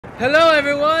Hello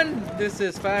everyone, this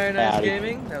is Fire Nice Howdy.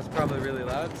 Gaming. That was probably really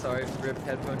loud, sorry for RIP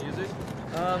headphone users.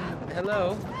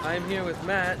 Hello, I'm here with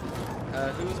Matt,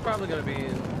 who's probably going to be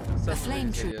in some of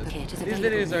these videos. These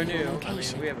videos are new, I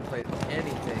mean we haven't played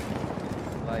anything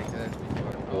like that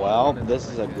before. Well, this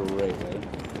is a great way.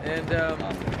 And,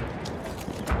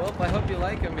 well, I hope you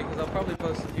like them because I'll probably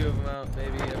post a few of them out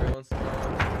maybe every once in a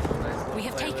while. Nice We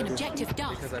have taken objective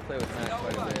Duff. because I play with Matt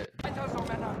quite a bit.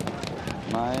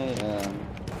 My,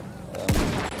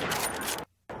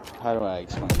 how do I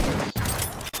explain this?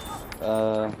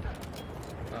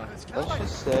 Let's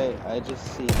just say I just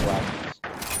see blackness.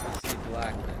 See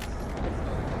blackness.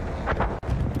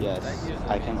 Yes,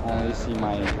 I can only see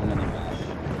my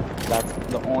minimap. That's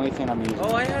the only thing I'm using.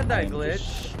 Oh, I had that I'm glitch.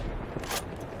 just-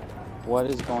 What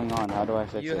is going on? How do I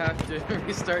fix You it? have to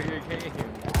restart your game.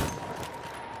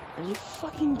 Are you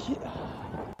fucking kidding?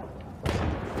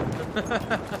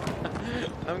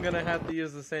 I'm gonna have to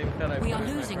use the same cut I put We in are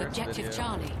my losing first objective video.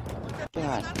 Charlie.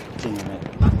 God damn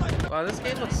it. Wow, this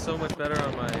game looks so much better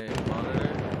on my monitor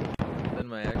than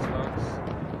my Xbox.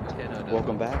 Okay, no, it doesn't.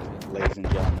 Welcome back, ladies and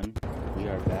gentlemen. We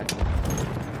are back.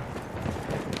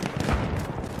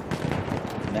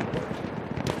 Network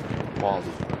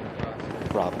quality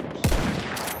problems.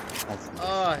 That's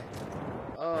nice.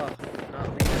 Not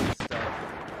reading stuff.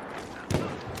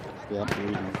 Yeah,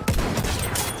 reading.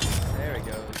 There it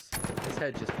goes. His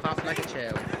head just popped like a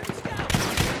cherry.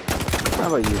 How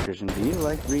about you, Christian? Do you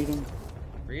like reading?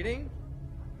 Reading?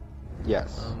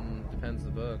 Yes. Depends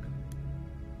the book.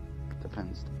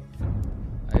 Depends.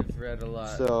 I've read a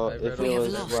lot. So, I've if read it a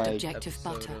was lost like objective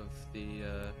episode butter. of the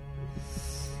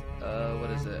what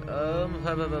is it?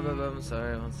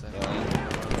 Sorry, one second.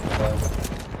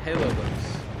 Halo books.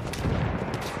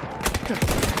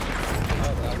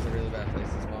 Oh, that was a really bad place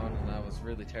to spawn, and that was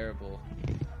really terrible.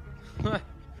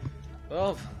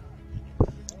 Well,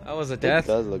 that was a death. It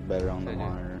does look better on the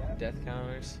monitor. Death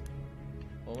counters.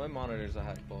 Well, my monitor's a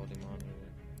high quality monitor.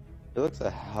 It looks a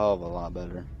hell of a lot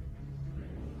better.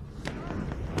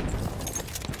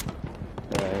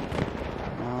 Alright.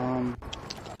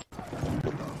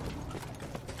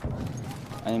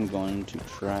 I am going to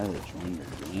try to join your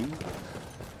game.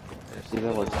 See if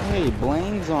that works. Hey,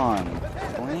 Blaine's on!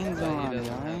 Blaine's But he on,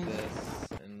 doesn't have guys!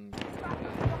 this, and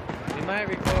we might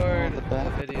record Oh, the a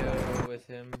video with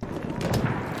him.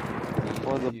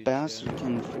 Or the Huge bastard shit.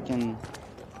 can freaking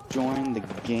join the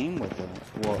game with us.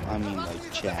 Well, I mean,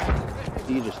 like, chat.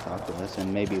 You just talk to us,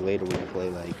 and maybe later we can play,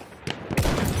 like,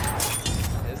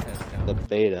 His head's down. the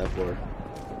beta for...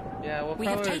 Yeah, we'll We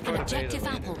have probably taken record a beta objective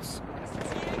later. apples. That's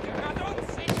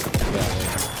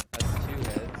 2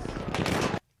 heads.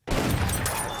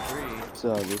 That's 3.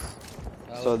 So this...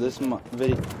 That So was- this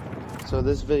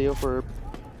this video for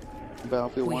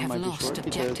Battlefield We 1 have might be lost short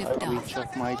because objective I Duff.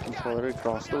 chucked my controller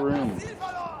across the room.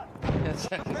 That's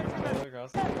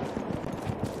across the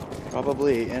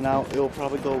Probably, and it'll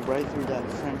probably go right through that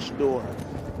French door.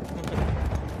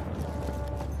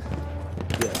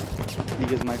 Yeah,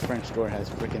 because my French door has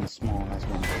freaking small ass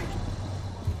windows.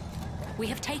 We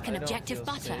have taken I don't objective feel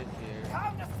butter. safe here. I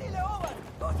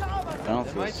don't Am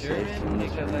feel I safe German? in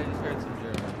this Because I room. just heard some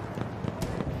German.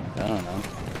 I don't know.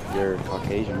 You're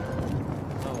Caucasian.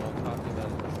 Oh, I'm talking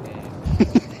about this game.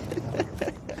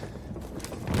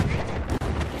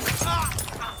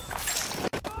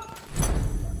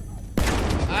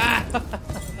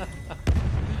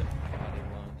 Body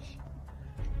launch.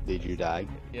 Did you die?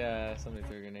 Yeah, somebody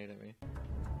threw a grenade at me.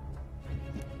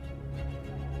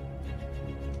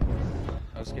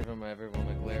 I was giving everyone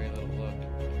a glary little look.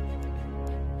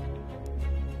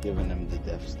 Giving them the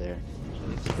death stare.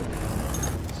 Maybe she couldn't see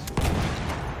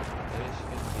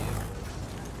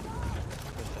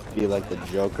it. Be like the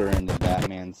Joker in the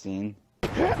Batman scene.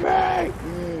 Hit me!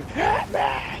 Hit me!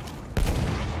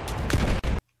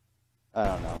 I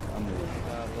don't know. I'm really...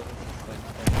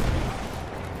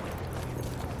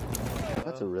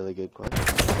 That's a really good question.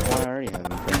 Why are you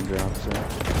having frame drops, sir? I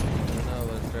don't know,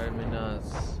 but it's driving me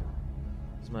nuts.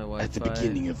 It's my Wi-Fi. At the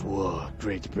beginning of war,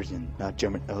 Great Britain, not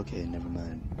German. Okay, never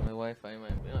mind. My Wi-Fi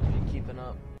might not be keeping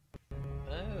up.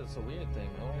 It's a weird thing.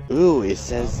 Ooh, it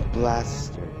says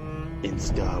Blaster in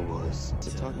Star Wars.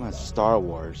 It's talking about Star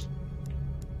Wars.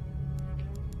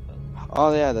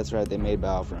 Oh yeah, that's right. They made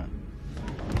Battlefront.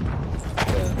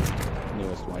 The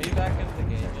newest Are one. you back into the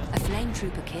game yet? A flame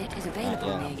trooper kit is available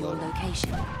Yeah, near your loaded.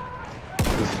 location.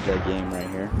 This is the game right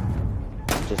here.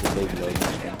 Just a big loading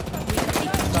screen. We have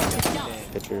taken objective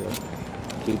Duff. Picture of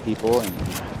 2 people, and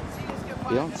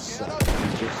they don't suck.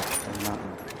 They just are not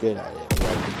good at it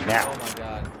right now. Oh my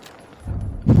god.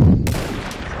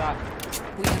 Stop.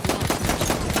 We have lost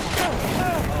objective Duff.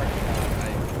 Oh my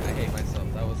god, I hate myself.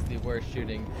 That was the worst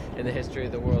shooting in the history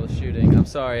of the world of shooting. I'm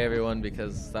sorry, everyone,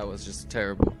 because that was just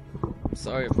terrible. I'm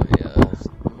sorry if my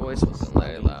voice wasn't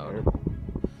very loud.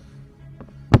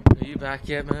 Are you back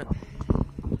yet, Matt?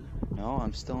 No,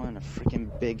 I'm still on a freaking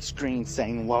big screen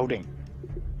saying loading.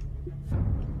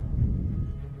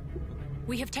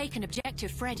 We have taken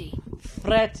objective Freddy.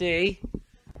 Freddy!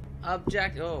 Oh,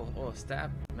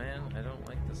 stab, man. I don't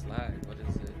like this lag. What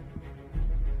is it?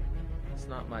 It's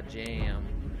not my jam.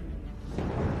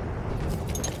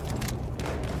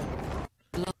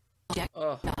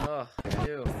 Oh,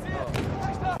 ew. Oh.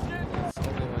 It's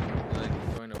only when I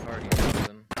join a party or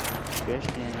something.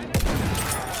 Christian.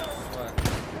 What?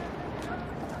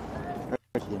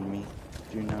 Hurting me.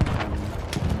 Do not harm me.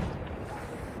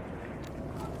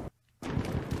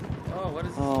 Oh, what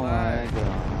is this Oh my lag? god.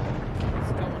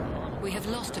 What's going on? We have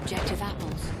lost objective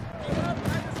apples. You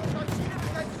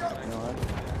know what?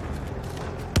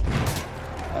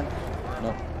 No,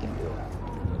 can't do it.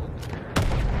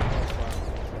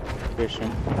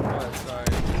 Christian. Oh, sorry.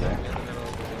 I'm in the middle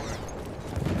of the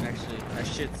war. Actually, I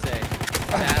should say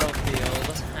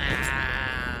battlefield.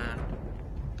 Ah.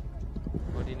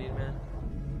 What do you need, man?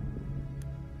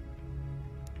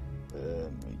 Oh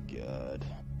my god.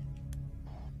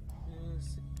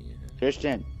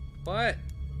 Christian. What?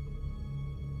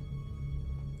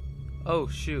 Oh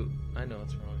shoot! I know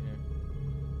what's wrong here.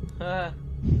 Ha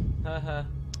ha ha.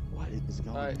 What is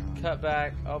going All right, on? cut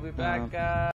back. I'll be back,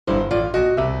 guys.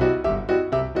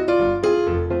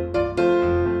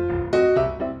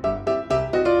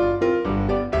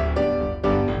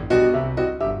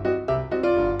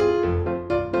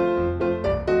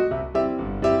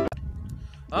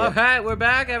 All right, we're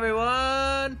back,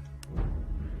 everyone.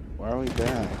 Why are we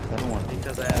back? I don't want to.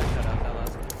 Because I had to cut out that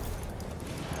last one.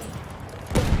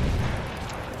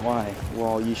 Why?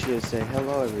 Well, you should say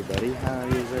hello, everybody. How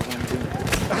is everyone doing?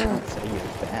 Don't say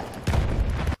you're back.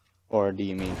 Or do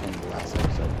you mean from the last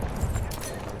episode?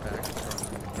 I'm back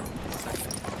from the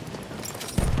second.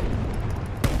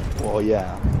 Well,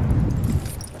 yeah.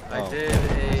 I did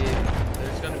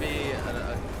there's gonna be a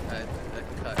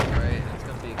cut, right? It's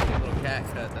gonna be a cute little cat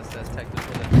cut that says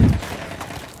technical difficulty.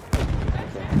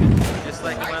 Just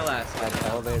like in my last one. Have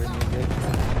elevator music.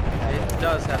 It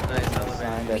does have nice Sign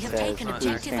elevator. that We have says taken please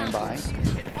objective stand by. apples.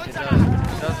 It does.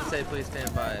 It doesn't say please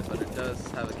stand by, but it does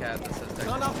have a cat that says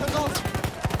technical difficulty.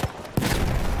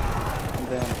 And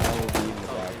then I will be in the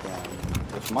background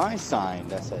with my sign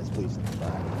that says please stand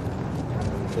by.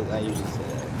 Because I usually say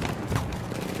that.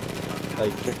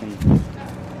 Like freaking,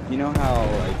 you know how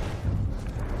like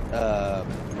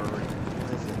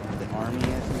what is it? The army I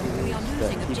think it We is are losing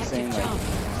that keeps objective saying like Charlie.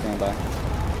 stand by.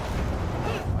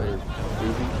 Or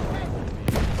breathing.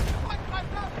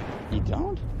 You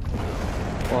don't?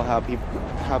 Well,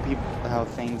 how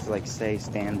things like say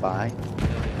stand by. I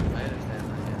understand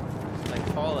that, yeah. Like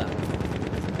Fallout.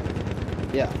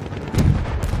 Yeah.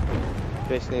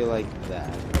 Basically like that.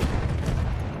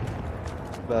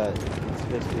 But it's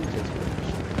basically just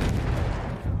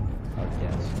I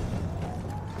guess.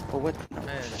 Oh, what? I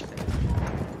understand.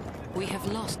 We have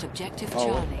lost objective Oh,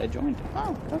 Charlie. I joined.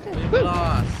 Oh, okay. We've Woo.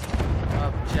 lost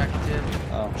objective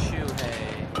Oh.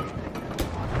 Chuhei.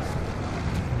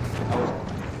 I was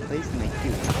placed in the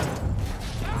queue.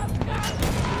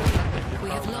 We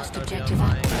have lost Not gonna be objective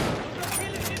online.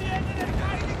 apples.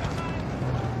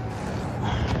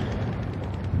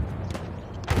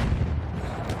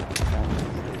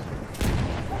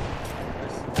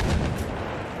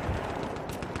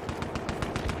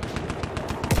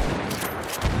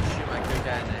 Shoot my good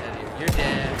guy in the head here. You're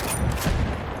dead.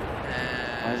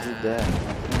 Why is he dead?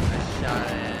 I shot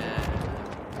it.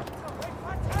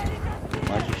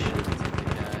 Why'd you shoot him?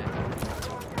 Good guy.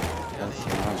 That's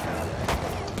not bad.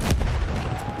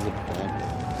 He's a bad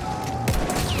guy.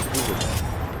 He's a bad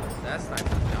That's not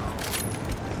good. No.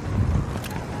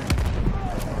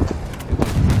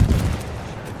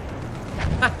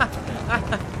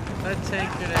 That tank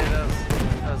grenade, that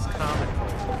was comical.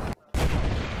 Oh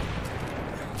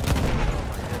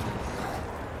my goodness.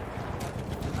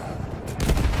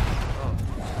 Oh.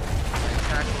 My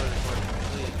attack was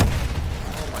complete.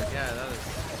 Oh my god, that is...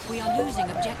 We are losing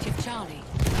objective Charlie.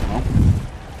 No.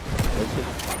 That's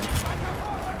just fine.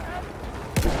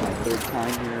 It's my third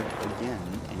time here again,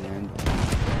 and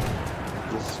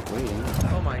just waiting.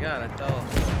 Oh my god, I fell.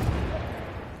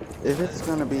 If it's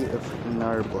gonna be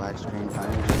another black screen, I'm just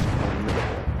playing with it.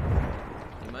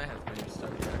 You might have to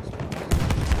restart your extra.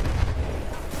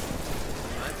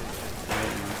 Might be. I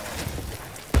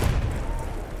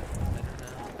don't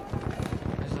know.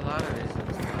 There's a lot of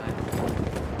reasons why.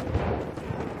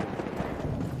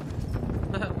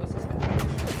 What's this guy?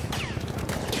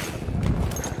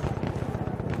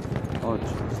 Oh,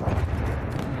 jeez.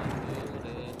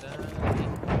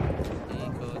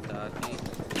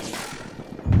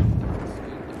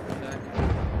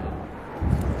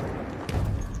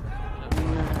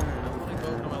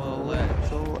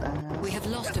 We have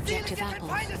lost objective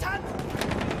apples.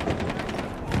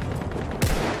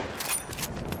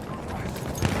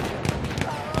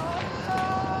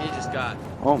 He just got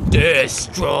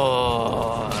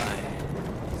destroy.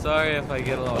 Sorry if I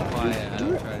get a little quiet.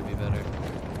 I'll try to be better.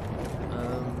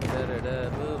 Better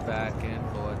to move back and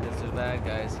forth. There's a bad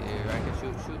guys here. I can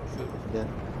shoot. Yeah.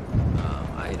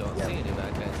 I don't see any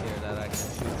bad guys here that I can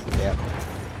shoot. Yeah.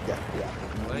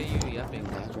 What are you yapping?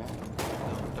 That's right.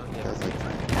 Don't yap. That's like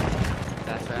fine.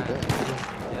 That's right.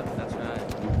 Yep, that's right.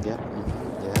 Yep.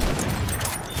 Yeah.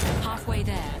 Halfway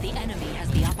there, the enemy has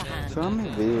the upper hand. So how many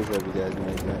videos have you guys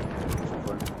made so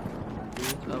far?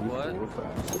 What? 4,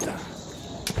 5, 6, 7.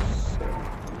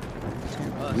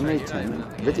 Oh, You sorry, made you're not 10 even in the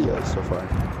game. videos so far.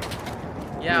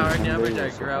 Yeah, our 10 numbers videos are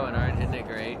so far. growing, aren't they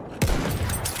great?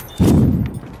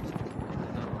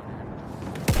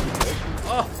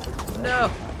 Oh, no!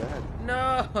 Not bad.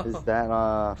 No! Is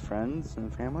that friends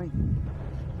and family?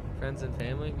 Friends and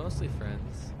family? Mostly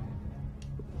friends.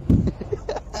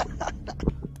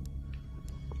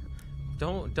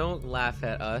 Don't laugh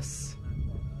at us.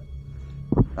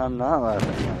 I'm not laughing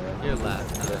at it. You're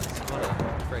laughing at us. What a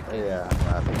freaking... Yeah, I'm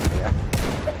laughing. Yeah.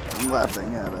 I'm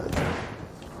laughing at it.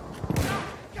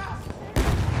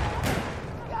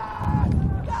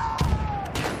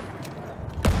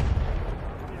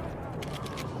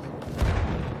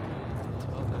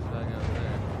 Oh, there's a bad guy over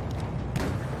there.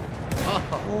 Oh,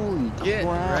 Holy get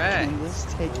crap, wrecked, can this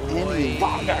take boy. any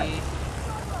longer?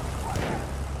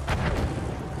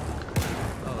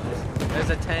 Oh, there's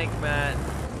a tank, Matt.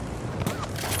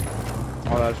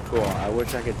 Oh, that's cool. I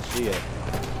wish I could see it.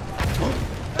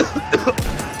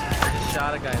 Just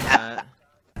shot a guy, Matt.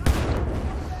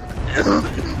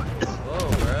 Whoa,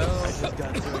 bro. I just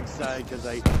got too excited because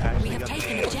I We actually have got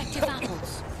taken objective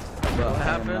apples. What I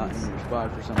am not happens? in your spot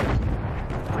for some reason.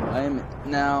 I am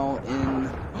now in...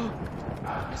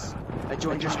 I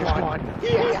joined your squad.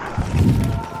 Nice.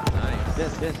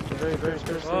 Yes, very, very,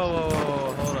 very. Whoa,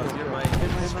 hold up, your mic.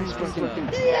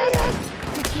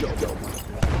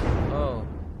 Oh.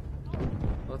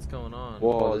 What's going on?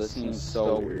 Whoa, this seems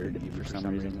so weird for some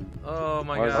reason. Oh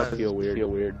my I god. feel weird.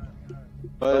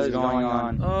 What is going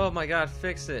on? Oh my god,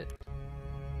 fix it.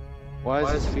 Why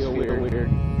does this feel weird?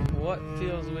 What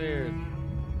feels weird?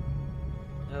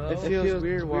 Hello? It feels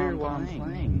weird while I'm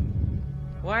playing.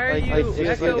 Why are Like, you it feels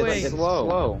echoing? like it's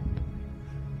slow.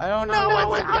 I don't know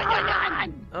what's going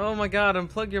on. Oh my god,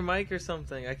 unplug your mic or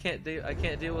something. I can't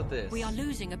deal with this. We are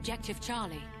losing objective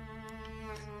Charlie.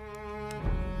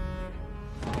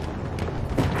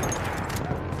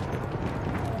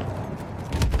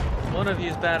 One of you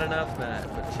is bad enough, Matt,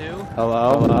 but two?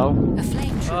 Hello? A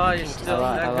flame trooper Oh, you're located still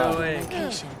at the echoing.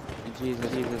 location.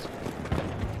 Jesus.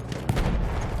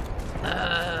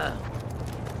 Ah,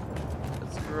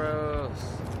 that's gross.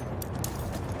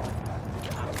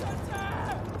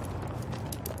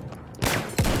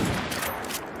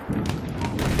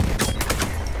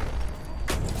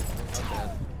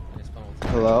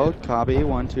 Hello? Copy,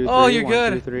 1, 2, 3. Oh, you're 1,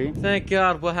 good. 2, 3. Thank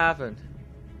God. What happened?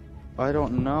 I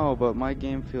don't know, but my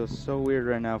game feels so weird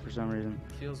right now for some reason.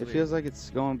 It feels like it's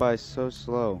going by so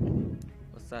slow.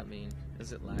 What's that mean?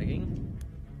 Is it lagging?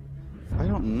 I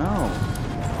don't know.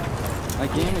 My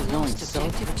game is going so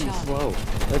fucking slow.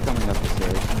 They're coming up the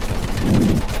stairs.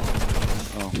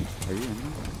 Oh, are you in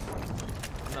there?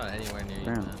 I'm not anywhere near you,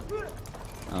 Damn. Matt.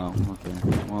 Oh, okay.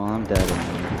 Well, I'm dead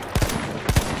anyway.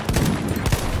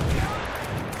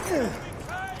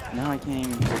 Now I can't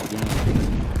even hear the game.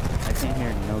 I can't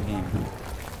hear no game.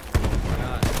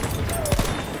 God.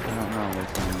 I don't know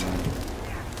what's going on.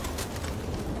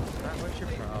 Matt, what's your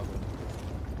problem?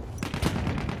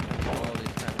 All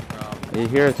these kind of problems. You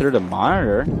hear it through the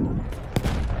monitor.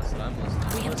 That's what I'm listening.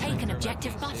 We have I'm listening taken for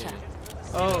objective Matt PC. butter.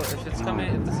 Oh, if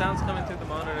the sound's coming through the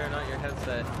monitor, not your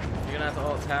headset, you're gonna have to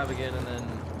alt tab again and then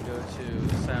go to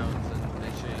sounds and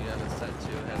make sure you have it set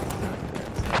to headset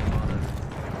instead of monitor.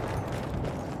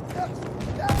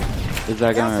 Is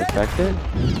that going to affect it?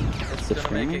 It's The gonna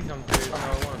streaming? make it come through. No, it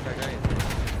won't affect anything.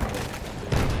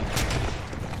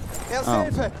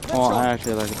 Oh. Well, I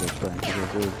actually like it this way because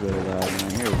it was really loud in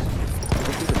my ears.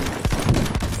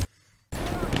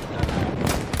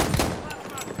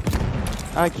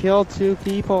 I killed 2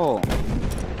 people. I'm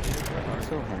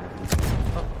so happy.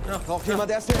 Oh, no. Braucht jemand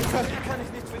erste Hilfe? Kann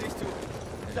ich nichts für dich tun.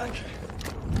 Danke.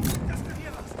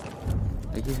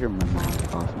 I can hear my mom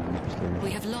coughing upstairs.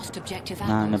 We have lost objective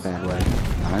Not in a apples. bad way.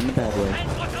 Not in a bad way.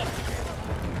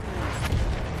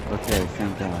 Okay,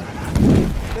 thank God.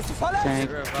 Bist du verletzt? Tank.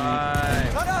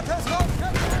 Revive. Granate ist raus!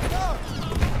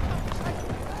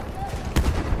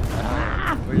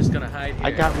 We're just gonna hide here.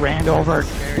 I got ran over.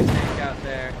 Scary tank out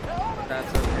there. But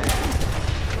that's okay.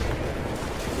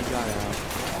 He got out.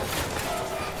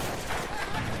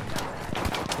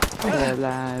 We're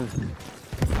alive.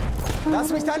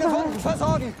 Lass mich deine Wunden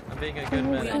versorgen! I'm being a good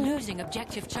We are medic. losing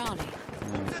objective Charlie.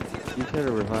 You could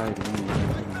have revived me.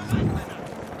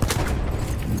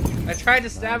 I tried to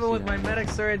stab him with my medic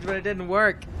syringe, but it didn't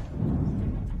work.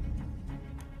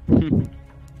 Oh,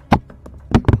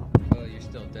 you're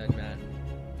still dead, Matt.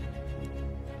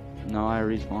 No, I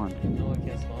respawned. No, I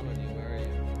can't spawn on you. Where are you?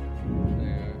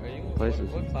 There. Are you? Places.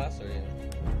 What class are you?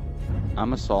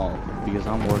 I'm assault because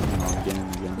I'm working on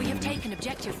getting the gun. We have taken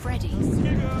objective Freddy.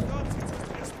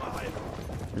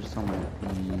 There's someone.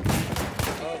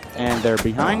 Oh, And they're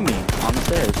behind me on the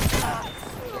stairs.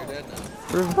 they're dead now.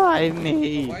 Revive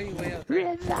me! Why are you way out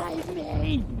there? Revive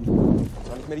me!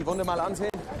 Soll ich mir die Wunde mal ansehen?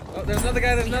 Oh, there's another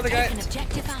guy. There's We have another guy. taken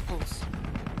objective apples.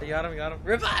 You got him. You got him.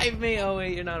 Revive me! Oh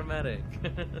wait, you're not a medic.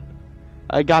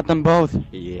 I got them both.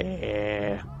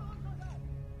 Yeah.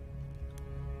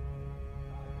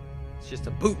 It's just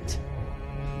a boot.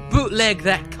 Bootleg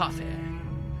that coffee.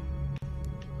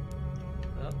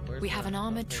 Oh, where's We have an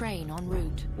armored train en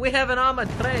route. We have an armored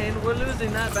train. We're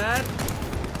losing that bad.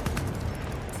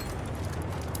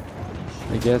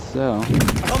 I guess so.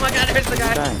 Oh my God! There's the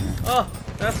guy. Guy. Oh,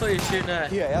 that's what you're shooting at.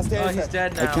 Hier, erste Oh, he's Hilfe.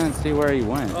 dead I now. can't see where he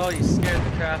went. Oh, you scared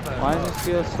the crap out of Why me. does it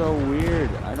feel so weird?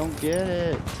 I don't get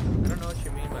it. I don't know what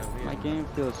you mean by weird. My game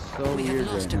feels so We weird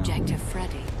have lost right now. objective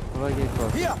Freddy. How do I get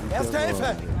closer? Hier, It feels erste Hilfe. low.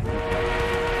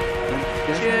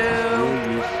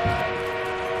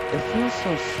 It feels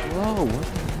so slow. What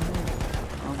the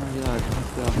hell? Oh my God,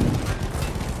 let's go.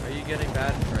 Are you getting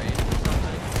bad frames or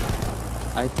something?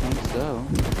 I think so.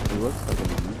 It looks like it.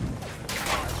 Not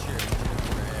sure.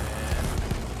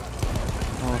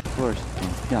 Oh, of course.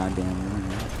 Goddamn.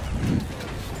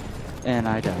 And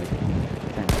I died.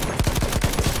 Thanks.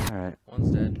 Alright. One's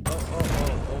dead.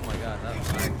 Oh my God,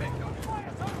 that's fine.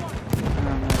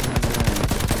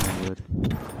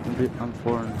 I'm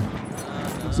foreign.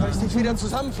 Soll ich dich wieder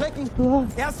zusammenflicken?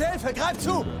 Erste Hilfe, greif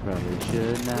zu! Probably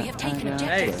should not. We have taken I got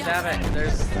Hey,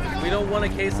 objective stop it. We don't want a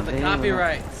case of the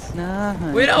copyrights. Nah.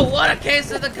 We don't want a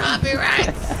case of the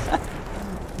copyrights.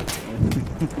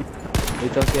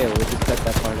 It's okay, we'll just cut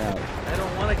that part out. I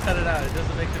don't want to cut it out. It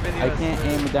doesn't make the video. I as can't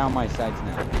smooth. aim down my sights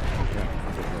now.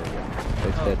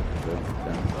 It's Oh. dead. Well,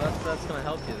 that's gonna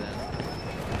help you then.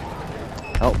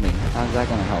 Help me. How's that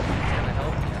gonna help me? It's gonna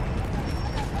help you.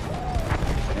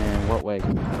 In what way? You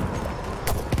don't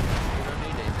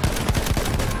need aim down.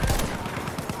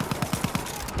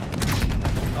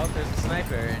 Oh, there's a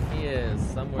sniper, and he is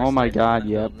somewhere. Oh my sniping God, that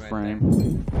yep, building right frame.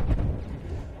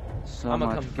 So I'ma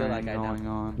much come kill that frame guy now. going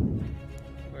on. there.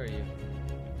 Where are you?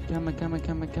 Come here.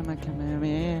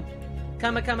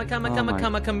 Come, Oh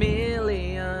my-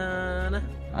 chameleon.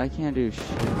 I can't do shit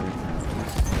right now.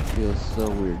 This feels so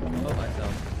weird to me. Oh,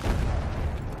 myself.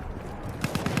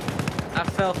 I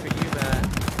fell for you, Matt.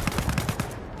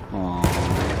 Aww.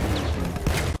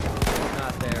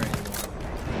 Not there anymore.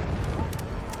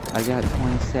 I got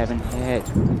 27 hit.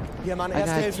 Hier, Mann, I erste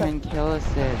got Hilfe. 10 kill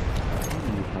assists. I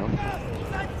need help. I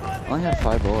only have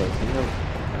 5 bullets. Do you have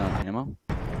ammo?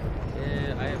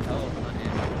 Yeah, I have help, not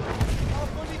ammo.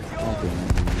 Oh, damn.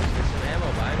 There's some ammo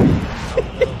by me. Out in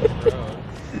the middle of the road.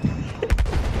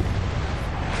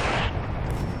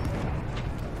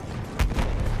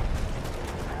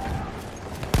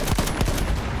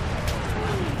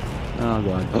 Oh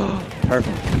God.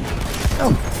 Perfect.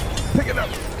 Oh, pick it up.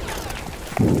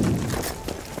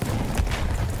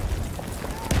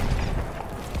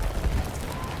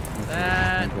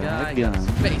 That Okay, guy gun. got his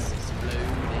face exploded.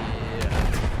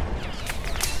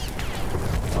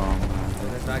 Oh my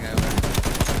There's that guy over there.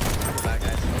 That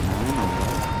guy.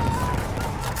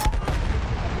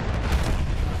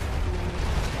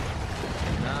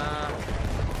 Nah.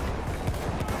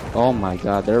 Oh my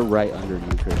God, they're right under you,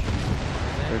 Christian.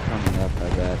 They're coming up, I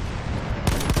bet.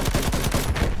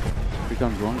 Here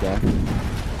comes one guy.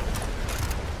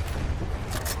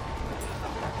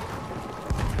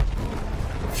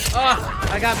 Oh,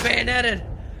 I got bayoneted.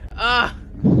 Ah,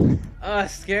 it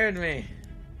scared me.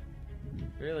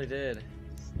 Really did.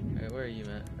 Alright, where are you,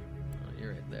 Matt? Oh,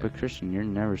 you're right there. But Christian, you're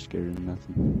never scared of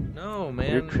nothing. No,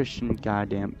 man. You're Christian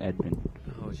goddamn Edmund.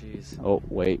 Oh, jeez. Oh,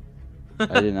 wait.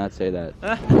 I did not say that.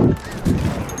 Whatever.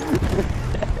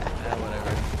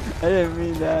 I didn't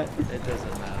mean that. It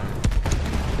doesn't matter.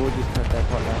 We'll just cut that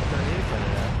part I out. don't need to cut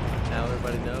it out. Now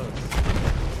everybody knows.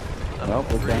 I'm Well,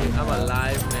 we're free. done. I'm a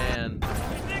live man.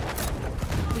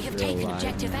 We taken alive,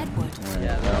 objective man. Edward. Alright,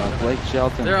 Yeah, they're all Blake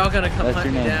Shelton. They're all gonna come That's hunt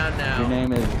your me name. down now. Your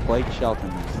name is Blake Shelton.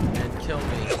 And kill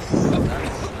me. That's not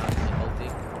healthy.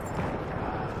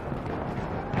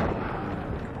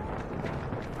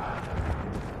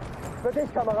 Für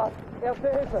dich, Kamerad. Erste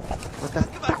Hilfe. What the?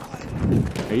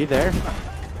 Are you there?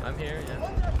 I'm here, yeah.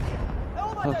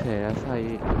 Okay, I thought my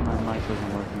mic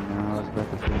wasn't working now. I was about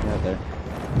to freak out there.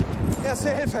 Erste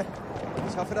Hilfe.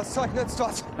 Ich hoffe, das Zeug nützt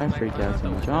was. I freaked out so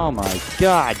much. Oh my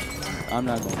god! I'm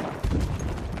not going to.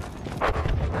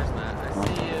 Where's Matt? I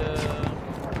see you.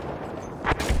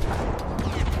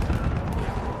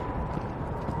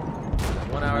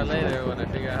 1 hour later, when I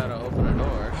figure out how to open a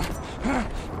door.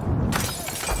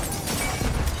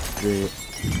 Great.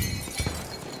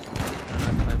 I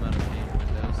climb out of game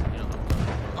windows. You know what I'm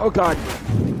going for. Oh god! What's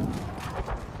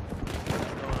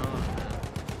going on, man?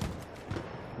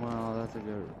 Well, that's a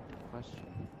good question.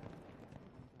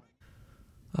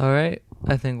 Alright,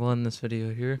 I think we'll end this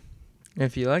video here.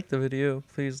 If you liked the video,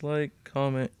 please like,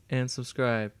 comment, and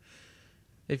subscribe.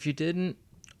 If you didn't,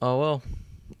 oh well,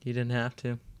 you didn't have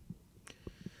to.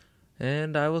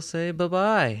 And I will say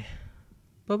bye-bye.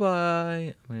 Bye-bye.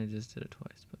 I mean, I just did it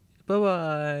twice, but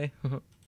bye-bye.